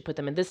side. We should put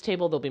them at this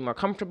table. They'll be more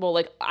comfortable.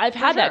 Like, I've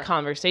had that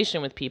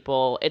conversation with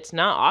people. It's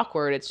not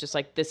awkward. It's just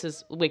like, this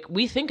is like,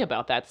 we think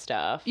about that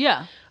stuff.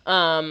 Yeah.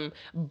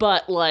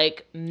 But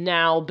like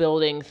now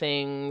building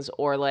things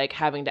or like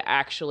having to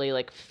actually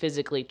like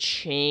physically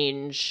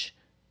change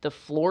the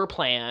floor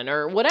plan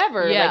or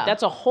whatever, like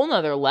that's a whole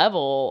nother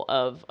level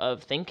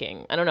of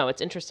thinking. I don't know.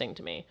 It's interesting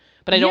to me,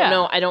 but I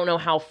don't know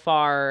how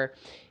far,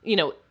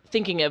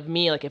 thinking of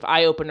me, like if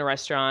I opened a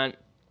restaurant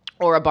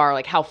or a bar,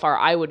 like how far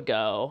I would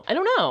go. I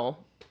don't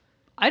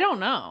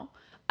know.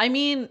 I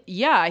mean,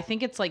 yeah, I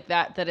think it's like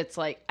that it's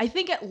like, I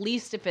think at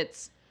least if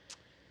it's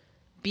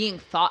being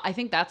thought, I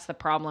think that's the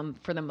problem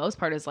for the most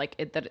part, is like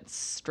that it's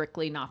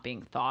strictly not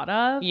being thought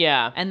of.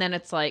 Yeah. And then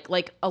it's like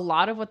a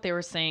lot of what they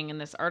were saying in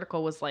this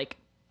article was like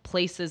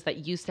places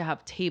that used to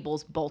have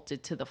tables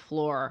bolted to the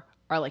floor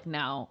are like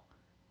now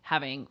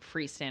having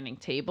freestanding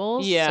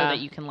tables so that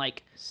you can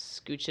like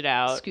scooch it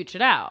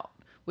out.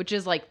 Which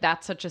is like,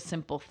 that's such a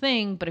simple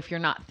thing, but if you're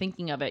not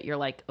thinking of it, you're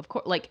like, of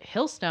course, like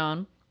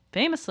Hillstone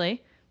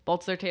famously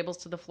bolts their tables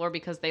to the floor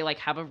because they like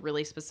have a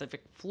really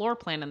specific floor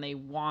plan and they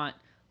want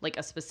like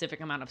a specific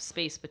amount of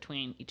space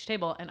between each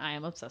table. And I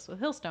am obsessed with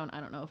Hillstone.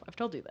 I don't know if I've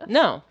told you this.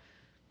 No.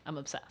 I'm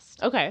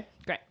obsessed. Okay.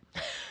 Great.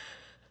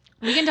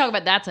 We can talk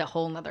about that's a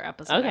whole nother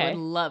episode. Okay. I would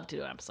love to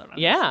do an episode on this.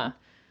 Yeah.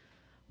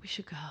 We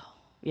should go.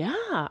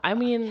 Yeah. I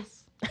mean,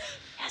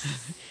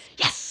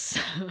 yes.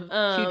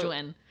 Huge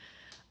win.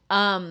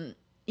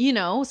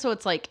 So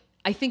it's like,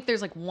 I think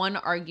there's like one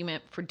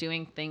argument for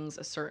doing things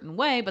a certain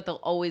way, but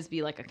there'll always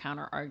be like a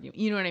counter argument.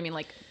 You know what I mean?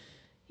 Like,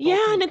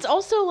 Yeah, and it's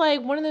also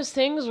like one of those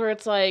things where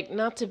it's like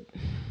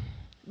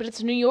but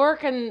it's New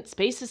York and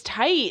space is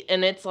tight,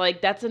 and it's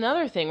like that's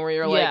another thing where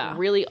you're like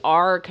really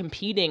are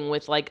competing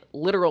with like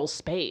literal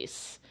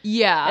space.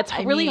 Yeah, it's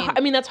really hard.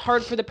 I mean, that's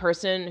hard for the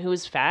person who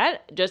is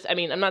fat.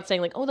 I'm not saying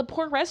like, oh, the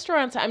poor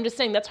restaurants. I'm just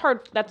saying that's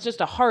hard. That's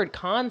just a hard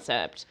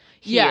concept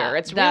here. Yeah,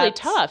 it's really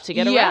tough to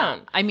get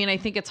around. I mean, I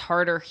think it's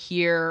harder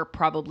here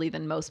probably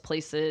than most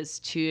places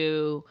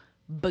to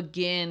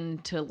begin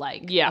to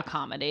like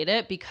accommodate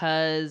it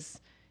because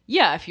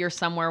if you're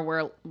somewhere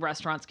where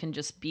restaurants can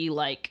just be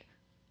like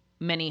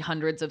many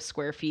hundreds of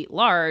square feet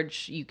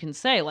large, you can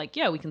say like,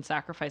 we can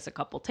sacrifice a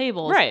couple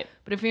tables. Right.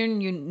 But if you're in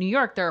New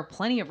York, there are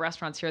plenty of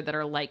restaurants here that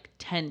are like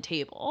 10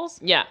 tables.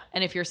 Yeah.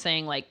 And if you're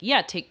saying like,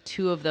 take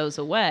 2 of those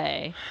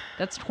away,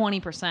 that's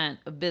 20%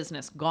 of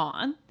business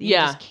gone that you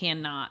just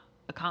cannot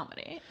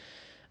accommodate.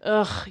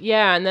 Ugh.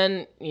 Yeah. And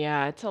then,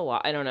 it's a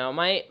lot. I don't know.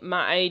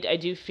 I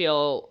do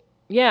feel,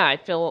 I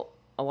feel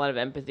a lot of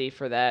empathy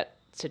for that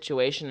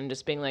situation and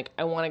just being like,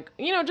 I want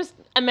to, just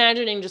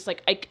imagining just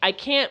like, I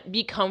can't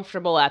be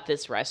comfortable at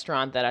this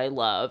restaurant that I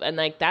love. And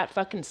like, that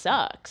fucking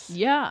sucks.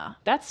 Yeah.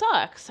 That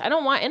sucks. I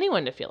don't want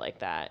anyone to feel like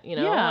that,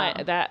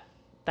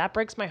 that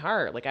breaks my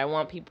heart. Like I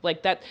want people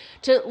like that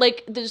to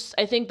like this.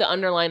 I think the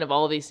underline of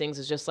all of these things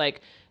is just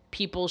like,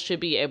 people should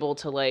be able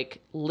to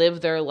like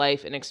live their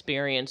life and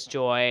experience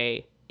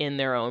joy in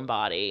their own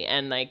body.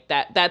 And like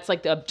that's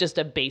like just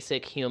a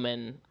basic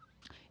human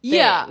thing,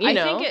 I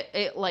think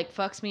it like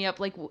fucks me up.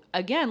 Like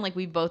again, like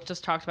we both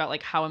just talked about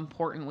like how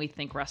important we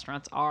think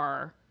restaurants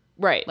are,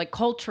 right? Like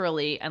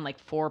culturally and like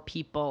for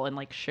people and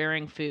like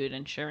sharing food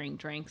and sharing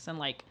drinks and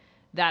like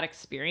that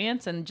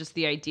experience and just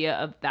the idea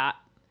of that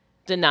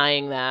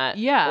denying that,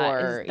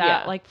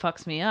 like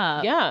fucks me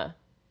up. Yeah,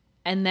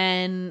 and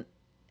then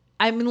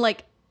I mean,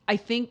 like I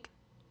think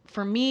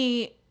for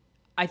me,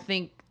 I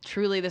think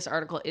truly this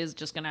article is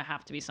just gonna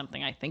have to be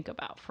something I think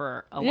about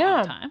for a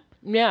long time.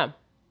 Yeah.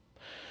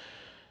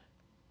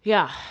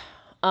 Yeah.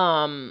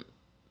 But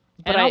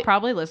I'll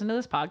probably listen to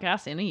this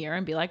podcast in a year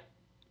and be like,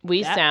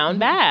 we sound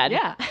bad.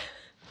 Yeah.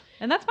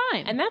 And that's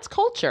fine. And that's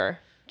culture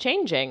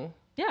changing.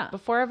 Yeah.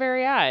 Before our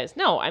very eyes.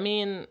 No, I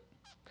mean,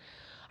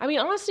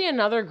 honestly,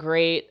 another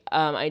great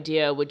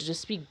idea would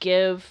just be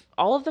give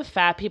all of the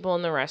fat people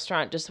in the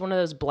restaurant just one of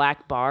those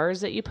black bars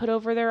that you put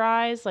over their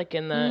eyes, like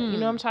in the, you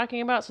know what I'm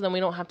talking about? So then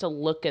we don't have to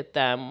look at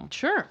them.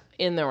 Sure.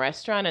 In the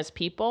restaurant as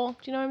people.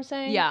 Do you know what I'm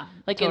saying? Yeah.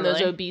 Like totally. In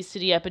those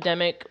obesity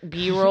epidemic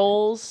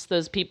B-rolls,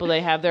 those people,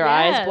 they have their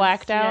eyes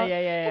blacked out.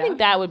 Yeah. I think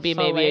that would be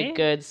maybe a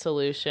good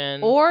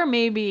solution. Or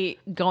maybe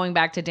going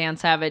back to Dan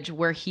Savage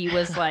where he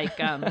was like,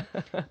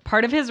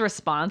 part of his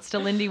response to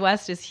Lindy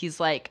West is he's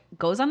like,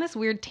 goes on this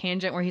weird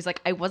tangent where he's like,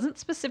 I wasn't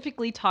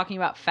specifically talking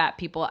about fat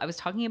people. I was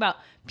talking about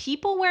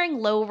people wearing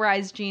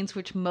low-rise jeans,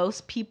 which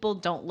most people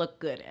don't look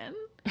good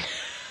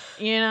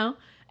in.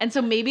 And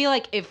so maybe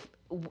like if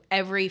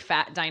every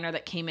fat diner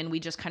that came in, we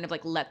just kind of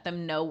like let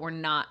them know we're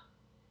not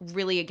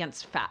really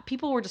against fat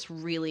people. We're just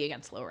really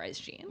against low-rise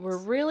jeans. We're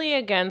really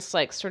against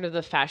like sort of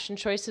the fashion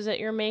choices that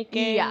you're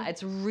making. Yeah,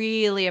 it's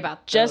really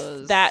about just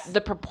those. That the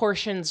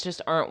proportions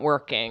just aren't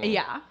working.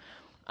 Yeah.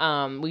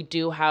 We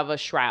do have a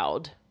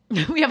shroud.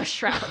 We have a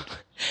shroud.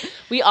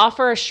 We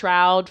offer a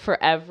shroud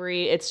for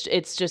every. It's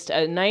just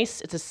a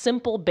nice. It's a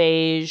simple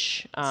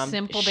beige,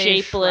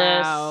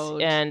 shapeless,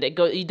 shroud. And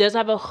it does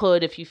have a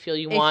hood if you feel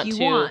you want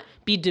to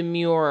be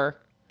demure.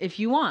 If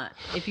you want,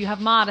 if you have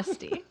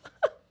modesty,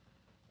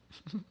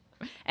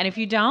 and if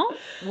you don't,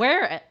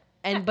 wear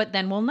it. But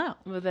then we'll know.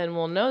 But then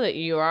we'll know that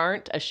you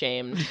aren't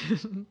ashamed.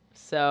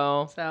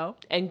 So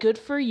and good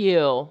for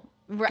you.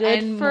 Good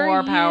and for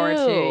more power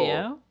to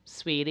you,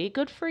 sweetie.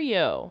 Good for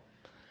you.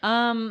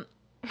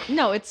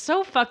 No, it's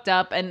so fucked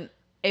up, and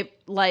it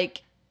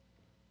like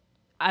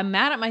I'm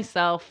mad at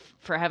myself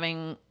for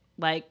having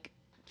like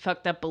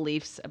fucked up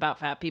beliefs about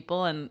fat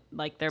people and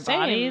like their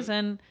bodies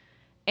and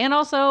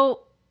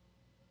also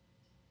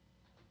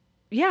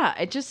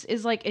it just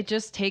is like it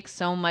just takes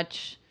so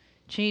much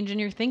change in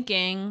your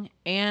thinking,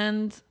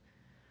 and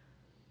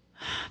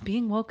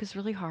being woke is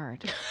really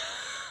hard.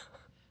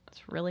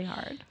 It's really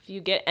hard. If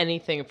you get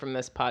anything from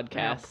this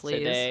podcast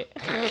today.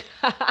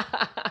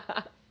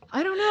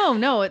 I don't know.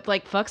 No, it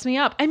like fucks me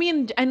up. I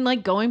mean, and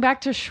like going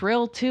back to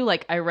Shrill too,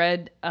 like I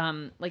read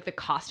like the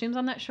costumes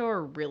on that show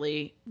are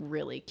really,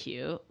 really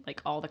cute.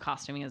 Like all the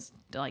costuming is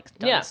like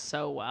done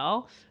so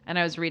well. And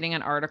I was reading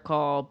an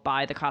article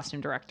by the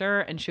costume director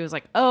and she was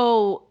like,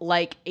 oh,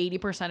 like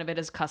 80% of it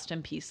is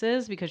custom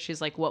pieces because she's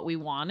like what we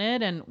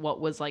wanted and what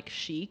was like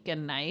chic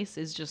and nice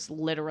is just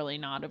literally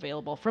not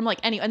available from like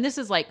any. And this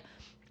is like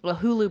a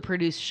Hulu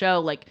produced show.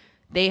 Like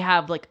they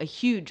have like a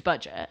huge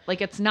budget. Like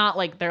it's not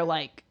like they're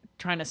like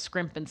trying to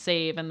scrimp and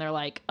save and they're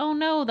like, oh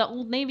no, the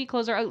Old Navy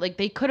clothes are out. Like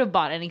they could have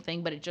bought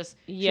anything, but it just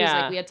she was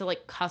like we had to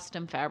like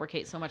custom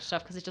fabricate so much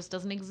stuff because it just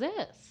doesn't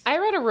exist. I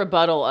read a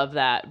rebuttal of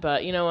that,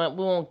 but you know what,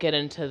 we won't get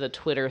into the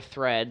Twitter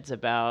threads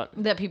about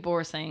that people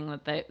were saying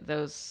that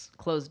those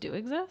clothes do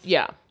exist.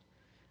 Yeah,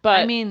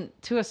 but I mean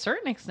to a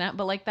certain extent,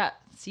 but like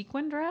that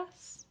sequin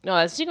dress,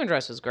 that sequin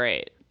dress was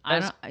great.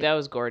 That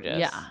was gorgeous.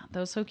 Yeah, that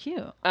was so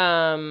cute.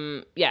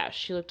 Yeah,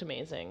 she looked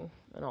amazing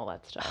and all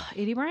that stuff.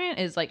 Aidy Bryant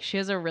is like, she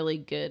has a really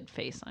good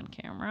face on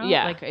camera.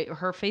 Yeah. Like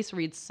her face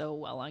reads so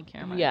well on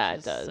camera. Yeah,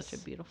 She's it does. Such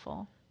a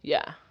beautiful.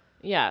 Yeah.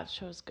 Yeah,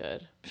 she was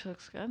good. She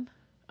looks good.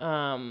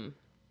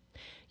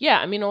 Yeah,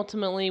 I mean,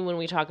 ultimately, when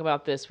we talk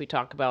about this, we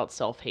talk about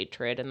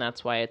self-hatred, and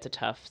that's why it's a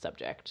tough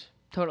subject.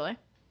 Totally.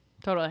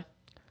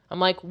 I'm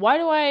like,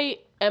 why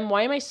am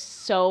I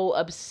so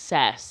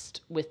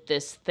obsessed with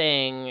this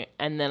thing?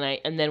 And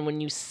then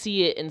when you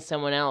see it in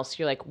someone else,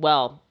 you're like,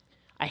 well,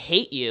 I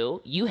hate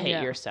you. You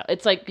hate yourself.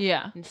 It's like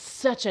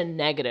such a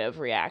negative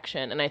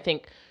reaction. And I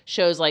think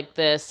shows like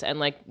this and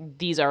like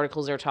these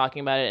articles are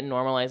talking about it and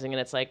normalizing, and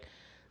it's like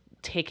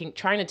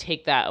trying to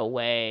take that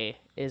away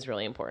is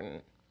really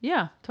important.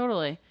 Yeah,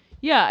 totally.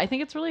 Yeah, I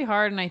think it's really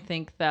hard, and I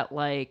think that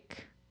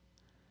like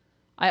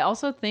I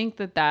also think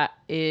that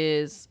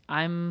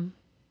I'm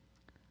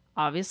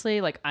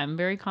obviously like I'm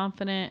very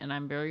confident and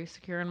I'm very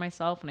secure in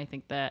myself, and I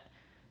think that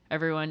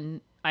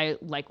I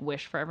like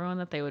wish for everyone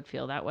that they would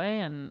feel that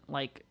way and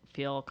like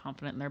feel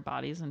confident in their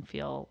bodies and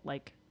feel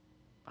like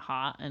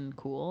hot and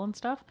cool and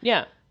stuff.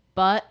 Yeah.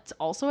 But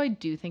also I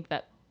do think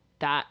that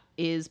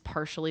is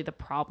partially the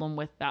problem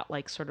with that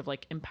like sort of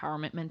like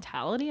empowerment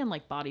mentality and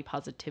like body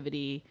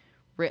positivity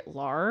writ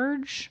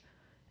large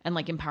and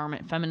like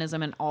empowerment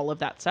feminism and all of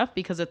that stuff,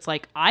 because it's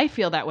like I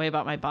feel that way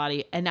about my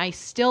body and I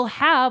still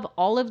have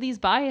all of these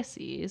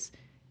biases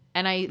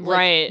and I like,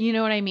 right. You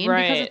know what I mean?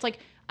 Right. Because it's like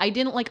I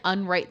didn't like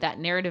unwrite that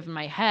narrative in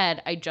my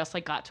head. I just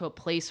like got to a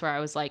place where I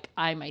was like,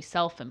 I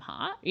myself am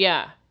hot.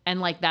 Yeah.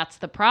 And like that's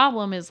the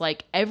problem, is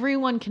like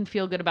everyone can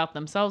feel good about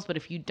themselves, but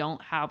if you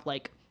don't have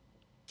like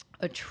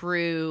a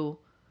true,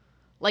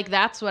 like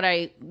that's what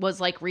I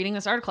was like reading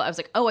this article. I was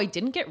like, oh, I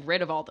didn't get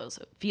rid of all those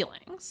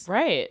feelings.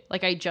 Right.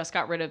 Like I just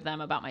got rid of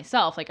them about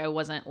myself. Like I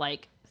wasn't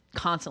like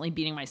constantly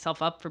beating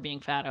myself up for being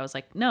fat. I was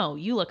like, no,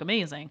 you look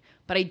amazing.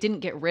 But I didn't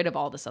get rid of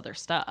all this other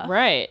stuff.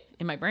 Right.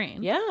 In my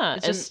brain. Yeah.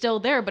 It's just still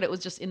there, but it was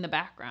just in the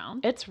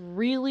background. It's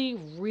really,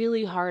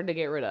 really hard to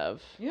get rid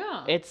of.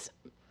 Yeah. It's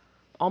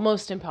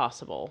almost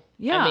impossible.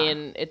 Yeah. I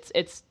mean,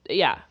 it's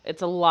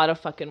a lot of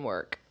fucking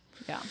work.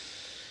 Yeah.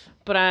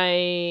 But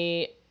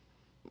I'm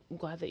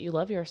glad that you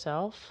love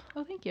yourself.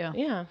 Oh, thank you.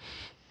 Yeah.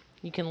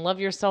 You can love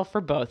yourself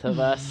for both of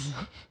us.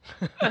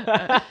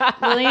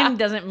 Lillian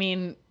doesn't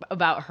mean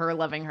about her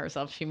loving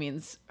herself. She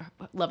means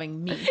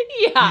loving me.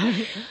 Yeah.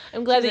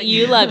 I'm glad that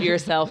you love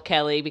yourself,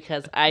 Kelly,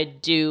 because I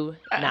do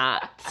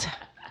not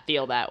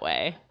feel that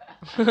way.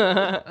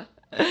 Oh,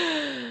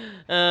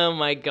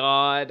 my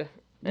God.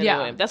 Anyway,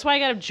 Yeah. That's why I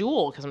got a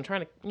Juul, because I'm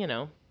trying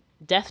to,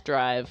 Death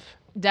Drive.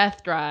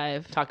 Death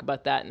Drive. Talk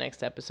about that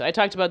next episode. I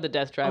talked about the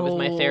Death Drive with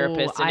my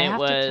therapist, and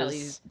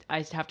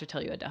I have to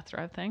tell you a Death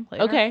Drive thing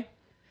later. Okay.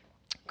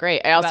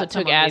 Great. I also About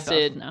took someone we both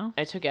acid. know.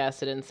 I took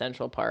acid in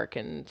Central Park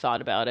and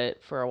thought about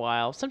it for a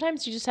while.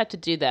 Sometimes you just have to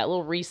do that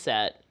little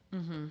reset.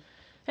 Mm-hmm.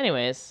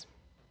 Anyways,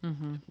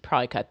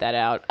 probably cut that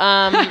out.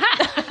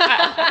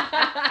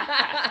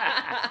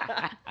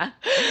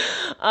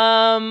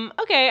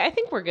 Okay, I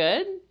think we're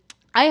good.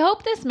 I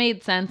hope this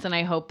made sense, and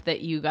I hope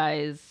that you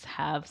guys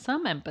have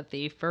some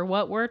empathy for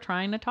what we're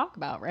trying to talk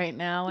about right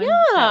now. And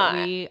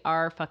that we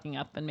are fucking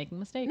up and making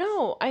mistakes.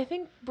 No, I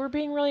think we're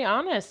being really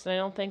honest. I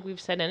don't think we've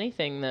said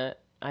anything that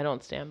I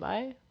don't stand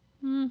by.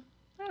 I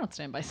don't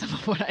stand by some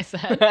of what I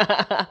said.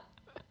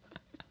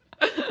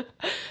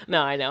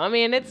 No, I know. I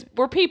mean,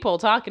 we're people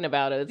talking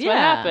about it. It's what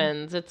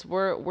happens.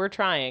 We're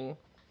trying.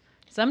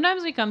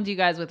 Sometimes we come to you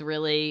guys with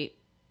really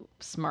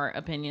smart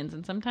opinions,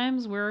 and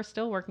sometimes we're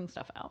still working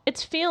stuff out.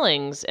 It's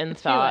feelings and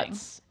thoughts.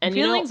 Feelings. And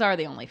feelings are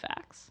the only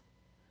facts.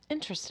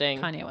 Interesting.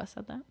 Kanye West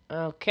said that.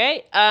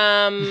 Okay.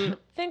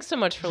 Thanks so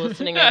much for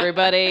listening,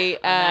 everybody.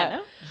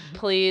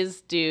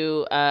 Please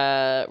do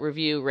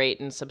review, rate,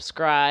 and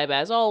subscribe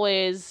as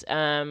always.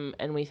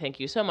 And we thank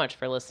you so much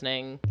for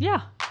listening.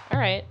 Yeah. All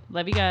right.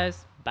 Love you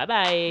guys.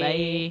 Bye-bye.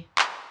 Bye.